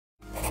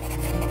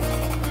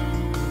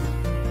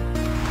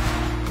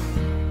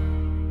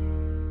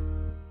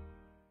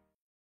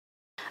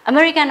အ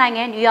မေရိကန်နိုင်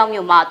ငံနယူးယောက်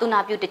မြို့မှာသူနာ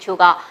ပြုတချို့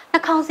ကနှာ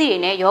ခေါင်းစည်းတွေ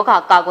နဲ့ယောဂ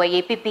ကာကွယ်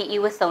ရေး PPE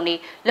ဝတ်စုံတွေ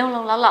လုံ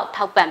လောက်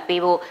ထောက်ပံ့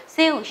ပေးဖို့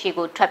စေုံရှိ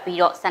ကိုထွက်ပြီး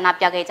တော့ဆန္ဒ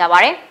ပြခဲ့ကြပါ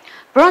တယ်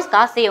။ Bronx က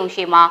စေုံ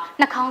ရှိမှာ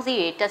နှာခေါင်းစည်း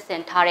တွေတက်ဆ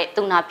င်ထားတဲ့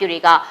သူနာပြုတွေ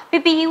က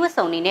PPE ဝတ်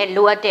စုံတွေနဲ့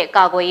လိုအပ်တဲ့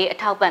ကာကွယ်ရေးအ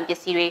ထောက်ပံ့ပစ္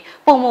စည်းတွေ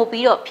ပုံမ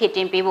ပြီးတော့ဖြည့်တ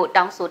င်းပေးဖို့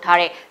တောင်းဆိုထား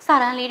တဲ့စာ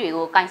တမ်းလေးတွေ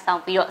ကိုကင်ဆော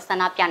င်ပြီးတော့ဆန္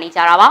ဒပြနေကြ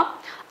တာပါ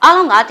။အား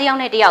လုံးကတယောက်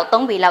နဲ့တယောက်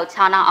3ပေလောက်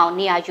ခြားနာအောင်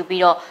နေရာယူ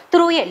ပြီးတော့သူ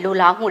တို့ရဲ့လို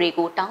လားမှုတွေ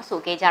ကိုတောင်းဆို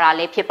ခဲ့ကြတာ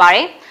လည်းဖြစ်ပါတ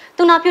ယ်။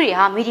သူနာပြုတွေ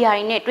ဟာမီဒီယာ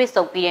တွေနဲ့တွေ့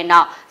ဆုံပြီးတဲ့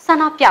နောက်ဆန္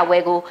ဒပြပွဲ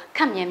ကိုခ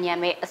က်မြန်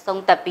မဲ့အ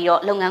ဆုံးသတ်ပြီး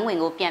တော့လုပ်ငန်းဝင်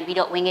ကိုပြန်ပြီး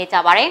တော့ဝင်ခဲ့ကြ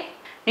ပါတယ်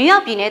။နယူးယော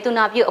က်ပြည်နယ်သူ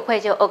နာပြုအဖွဲ့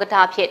ချုပ်ဥက္ကဋ္ဌ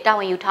အဖြစ်တာဝ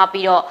န်ယူထား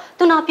ပြီးတော့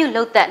သူနာပြု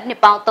လုပ်သက်နှစ်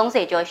ပေါင်း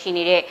30ကျော်ရှိ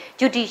နေတဲ့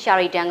ဂျူဒီရှာ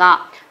ရီတန်က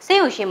စေ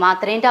ယုရှင်မှာ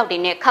သတင်းတောက်တွေ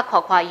နဲ့ခတ်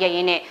ခေါ်ခွာရရ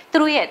င်နဲ့သူ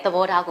တို့ရဲ့သ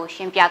ဘောထားကို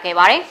ရှင်းပြခဲ့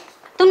ပါတယ်။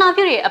သူနာ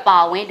ပြုတွေအပါ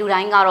အဝင်လူ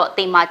တိုင်းကတော့အ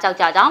သိမှကြောက်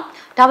ကြကြောင်း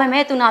ဒါပေ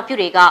မဲ့သူနာပြု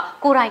တွေက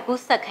ကိုယ်တိုင်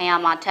ကူးဆက်ခံရ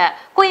မှာထက်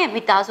ကိုယ့်ရဲ့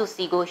မိသားစု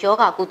စီကိုယော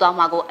ဂကူးသွား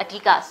မှာကိုအဓိ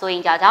ကစိုးရ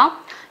င်ကြကြောင်း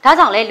ဒါ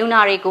ကြောင့်လဲလူနာ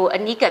တွေကိုအ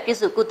နီးကပ်ပြည့်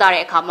စုံကုသ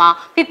တဲ့အခါမှာ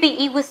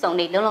PPE ဝတ်စုံ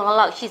တွေလုံ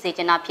လောက်ရှိစေ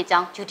ချင်တာဖြစ်ကြော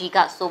င်းဂျူဒီက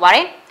ဆိုပါတ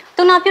ယ်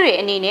သူနာပြုတွေ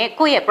အနေနဲ့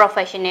ကိုယ့်ရဲ့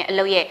professional အ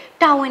လုပ်ရဲ့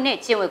တာဝန်နဲ့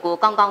ကျင့်ဝတ်ကို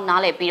ကောင်းကောင်း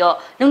နားလည်ပြီးတော့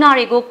လူနာ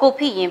တွေကိုကို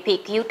ဖိရင်ဖိ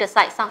ဂရုတ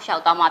စိုက်စောင့်ရှော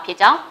က်သွားမှာဖြစ်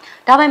ကြောင်း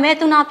ဒါပေမဲ့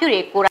သူနာပြု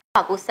တွေကိုယ်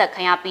တိုင်ကူးဆက်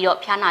ခံရပြီးတော့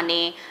ဖျားနာ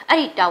နေအဲ့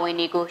ဒီတာဝန်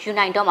တွေကိုယူ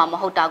နိုင်တော့မှာမ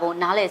ဟုတ်တာကို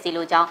နားလည်စီ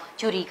လိုကြောင်း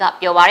ဂျူဒီက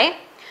ပြောပါတယ်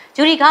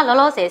ဂျူဒီကလော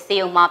လောဆယ်စေ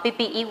ယုံမှာ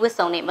PPE ဝတ်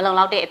စုံနဲ့မလုံ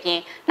လောက်တဲ့အပြင်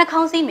နှာခေါ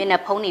င်းစည်းမျက်နှာ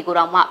ဖုံးတွေကို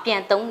တော့မှပြ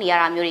န်သုံးနေရ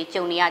တာမျိုးတွေ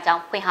ကြုံနေရကြော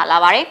င်းဖွင့်ဟလာ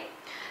ပါတယ်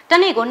တ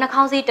နေ့ကိုနှာ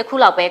ခေါင်းစည်းတစ်ခု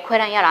လောက်ပဲခွဲ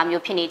တန်းရတာ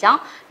မျိုးဖြစ်နေကြောင်း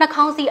နှာ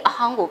ခေါင်းစည်းအ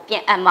ဟောင်းကိုပြ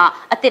န်အပ်မှ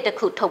အသစ်တစ်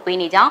ခုထုတ်ပေး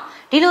နေကြောင်း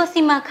ဒီလိုစီ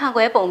မံခန့်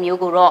ခွဲပုံမျိုး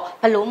ကိုတော့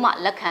ဘလို့မှ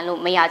လက်ခံလို့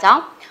မရကြော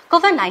င်း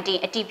COVID-19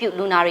 အတည်ပြု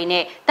လူနာတွေ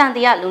နဲ့တန်တ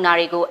ရားလူနာ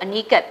တွေကိုအ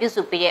နီးကပ်ပြု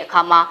စုပေးတဲ့အ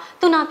ခါမှာ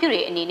သူနာပြု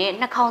တွေအနေနဲ့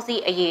နှာခေါင်းစ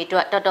ည်းအရေးအတွ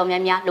က်တော်တော်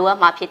များများလိုအပ်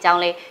မှာဖြစ်ကြော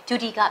င်းလဲဂျူ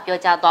ဒီကပြော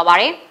ကြားသွားပါ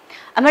တယ်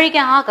အမေရိက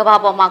န်ဟာကမ္ဘာ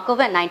ပေါ်မှာ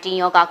COVID-19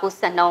 ရောဂါကူး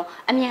စက်နှုန်း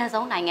အမြန်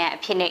ဆုံးနိုင်ငံအ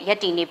ဖြစ်နဲ့ရပ်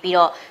တည်နေပြီး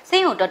တော့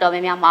ဆေးရုံတော်တော်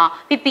များများမှာ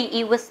PPE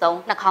ဝတ်စုံ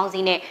နှာခေါင်းစ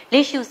ည်းနဲ့လေ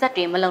ရှုစက်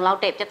တွေမလုံလောက်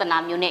တဲ့ပြဿနာ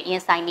မျိုးနဲ့ရ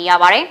င်ဆိုင်နေရ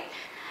ပါတယ်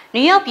န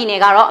ယူးယောက်ပြည်န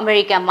ယ်ကတော့အမေ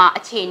ရိကန်မှာ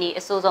အခြေအနေ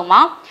အဆိုးဆုံး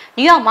မှာန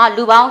ယူးယောက်မှာ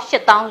လူပေါင်း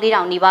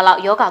8400နီးပါးလော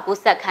က်ယောဂါကူး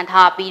စက်ခံ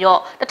ထားပြီးတော့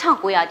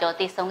1900ကျော်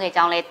သေဆုံးခဲ့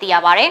ကြောင်းလည်းသိရ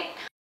ပါတယ်